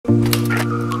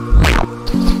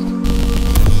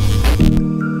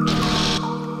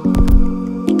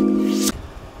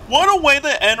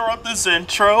interrupt this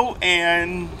intro,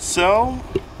 and so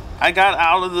I got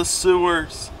out of the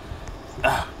sewers.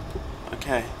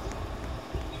 Okay.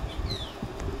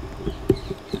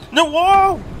 No,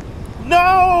 whoa!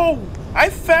 No! I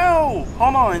fell!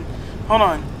 Hold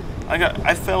on.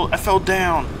 I fell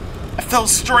down. I fell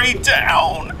straight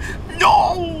down!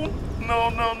 No!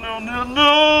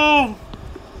 No!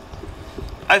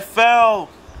 I fell!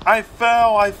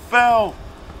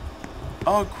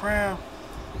 Oh crap.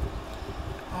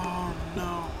 Oh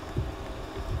no.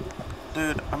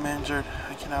 Dude, I'm injured.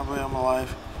 I cannot believe I'm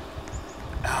alive.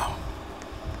 Ow.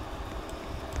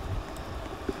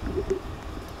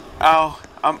 Ow.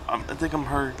 I think I'm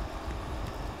hurt.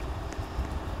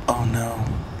 Oh no.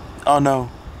 Oh no.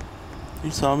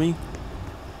 You saw me?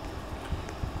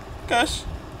 Gosh.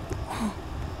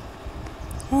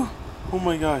 Oh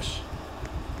my gosh.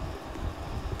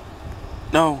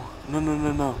 No.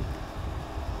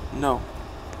 No.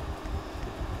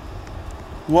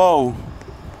 Whoa.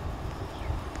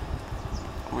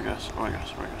 Oh my gosh.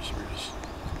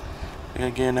 I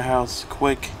gotta get in the house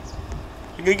quick.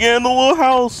 I gotta get in the little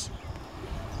house.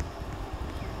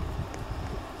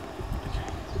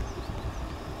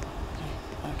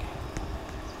 Okay.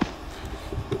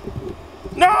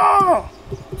 No!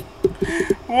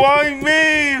 Why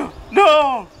me?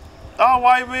 No! Oh,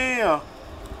 why me?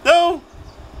 No!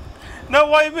 No,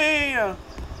 why me?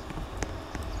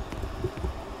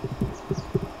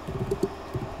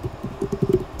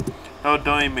 No,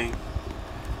 don't eat me.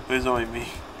 Please don't eat me.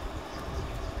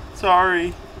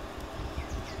 Sorry.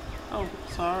 Oh,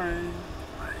 sorry.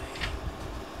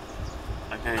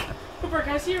 Okay. Cooper,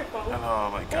 can I see your phone? Oh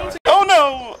my god. Oh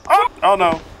no! Oh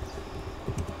no.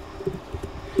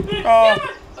 Oh.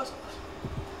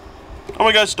 Oh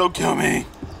my gosh, don't kill me.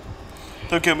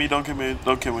 Don't kill me.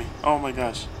 Oh my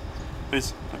gosh.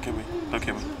 Please, don't kill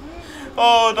me.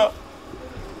 Oh no.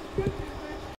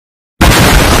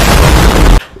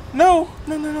 No!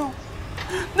 No!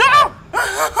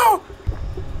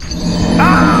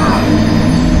 Ah!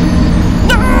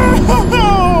 No!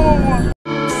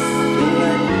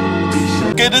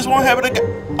 Okay, this won't happen again.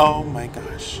 Oh my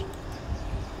gosh.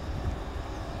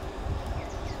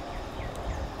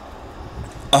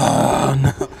 Oh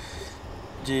no.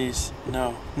 Jeez,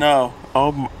 no.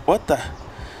 Oh, what the?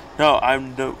 No, I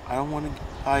don't want to.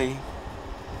 Hi.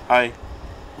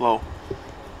 Hello.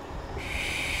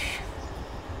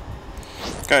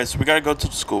 Guys, we gotta go to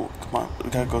the school. Come on, we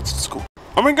gotta go to the school.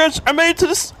 Oh my gosh, I made it to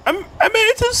this. I made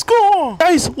it to the school.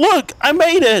 Guys, look, I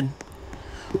made it.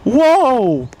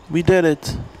 Whoa, we did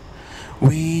it.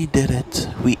 We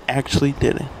actually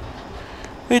did it.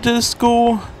 We did the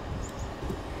school.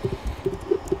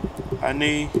 I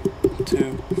need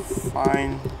to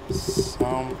find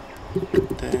something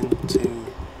to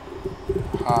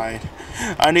hide.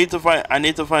 I need to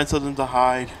find something to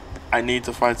hide.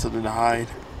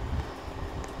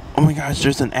 Oh my gosh,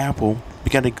 there's an apple.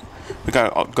 We gotta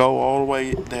go all the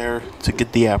way there to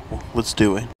get the apple. Let's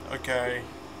do it. Okay.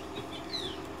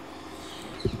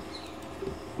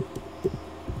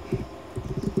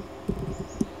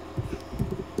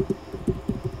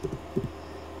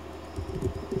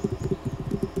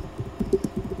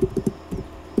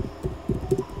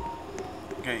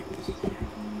 Okay.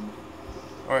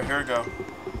 Alright, here we go.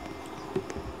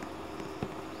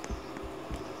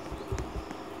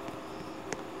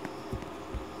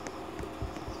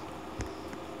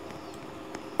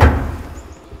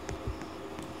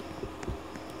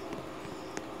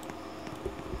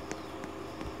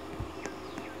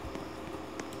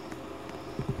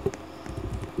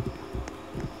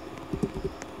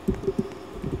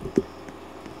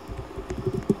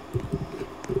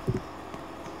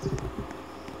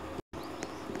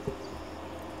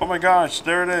 Oh my gosh,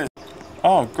 there it is.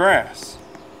 Oh, grass.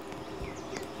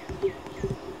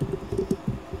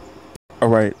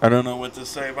 Alright, I don't know what to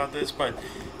say about this, but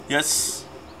yes.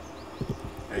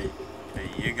 Hey,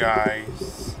 you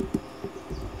guys.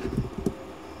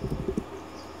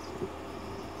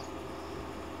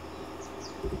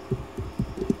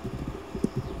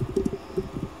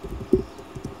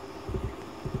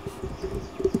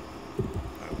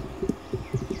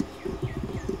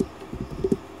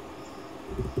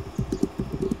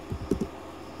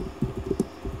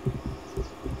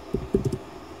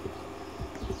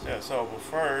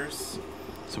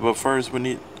 But first we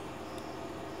need.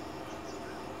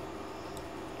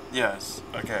 Yes.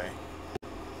 Okay.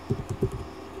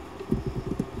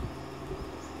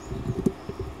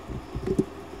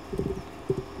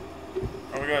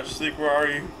 Oh my gosh, Seek, where are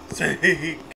you?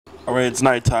 Seek. Alright, it's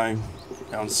nighttime.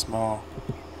 Down small.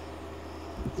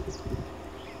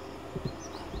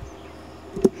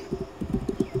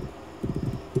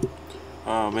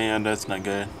 Oh man, that's not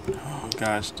good. Oh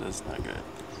gosh, that's not good.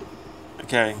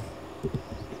 Okay.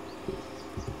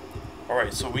 All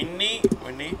right, so we need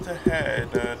to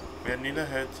head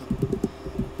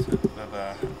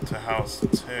to house 2.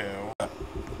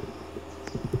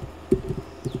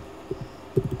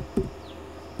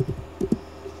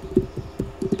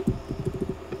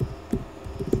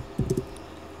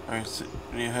 Alright, so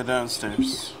we need to head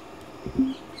downstairs.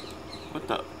 What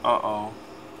the? Uh-oh.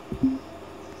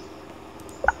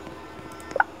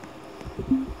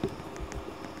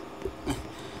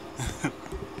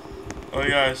 Oh my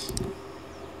gosh.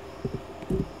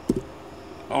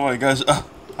 Oh my gosh.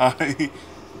 Hi.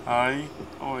 Hi.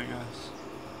 Oh my gosh.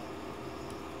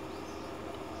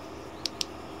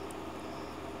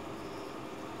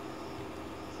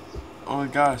 Oh my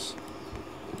gosh.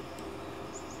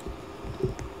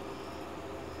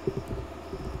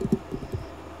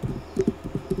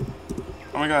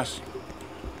 Oh my gosh.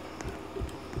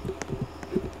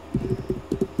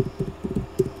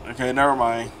 Okay, never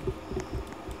mind.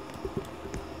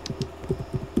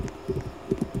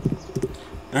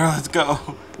 Now let's go.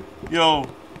 Yo.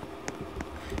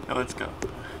 Yo, let's go.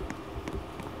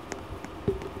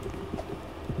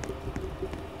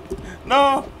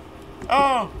 No.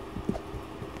 Oh.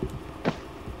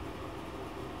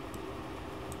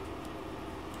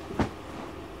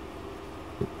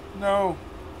 No.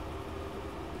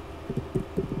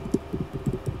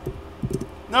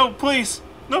 No, please.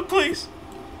 No, please.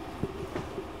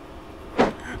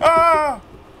 Ah.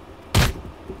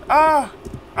 Ah.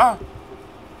 Ah.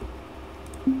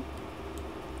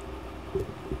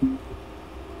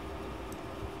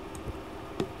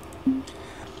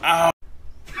 Ow.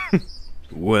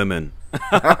 Women.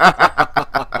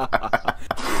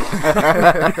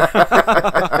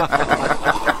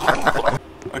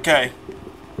 Okay.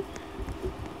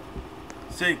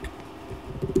 Seek.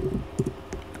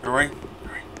 Alright.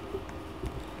 Alright.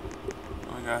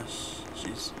 Oh my gosh.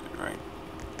 She's right.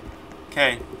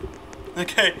 Okay.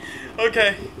 Okay.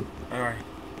 Okay. Alright.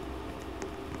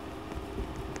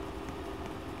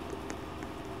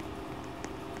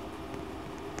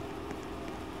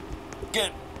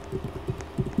 Get.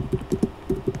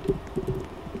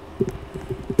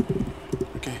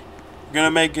 Okay. We're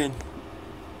gonna make it.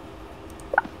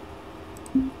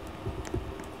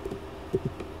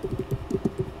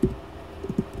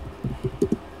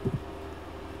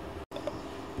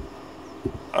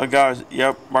 Oh gosh,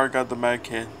 yep, Mark got the med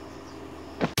kit.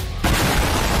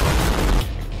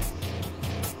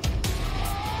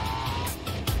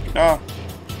 Ah,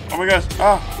 oh my gosh,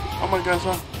 ah, oh my gosh,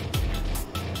 ah.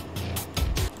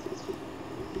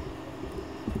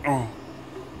 Oh,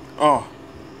 oh.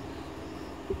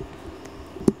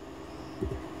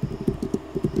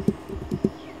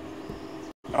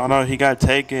 Oh no, he got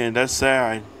taken, that's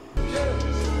sad.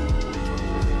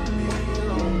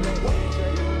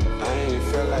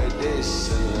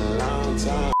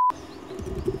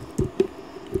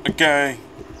 Okay.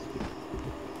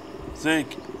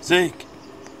 Zeke. Zeke.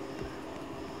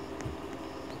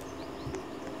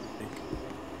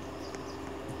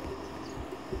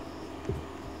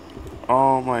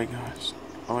 Oh my gosh.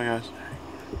 Oh my gosh.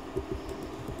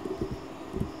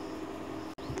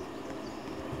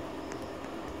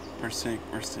 Where's Zeke?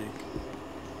 Where's Zeke?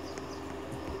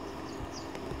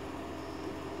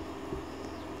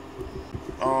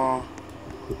 Oh.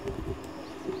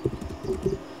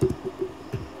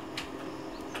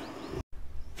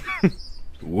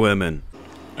 Women.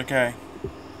 Okay.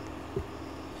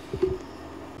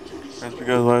 That's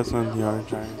because last time the other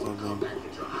Giants, I think,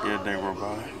 yeah, they were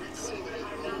by.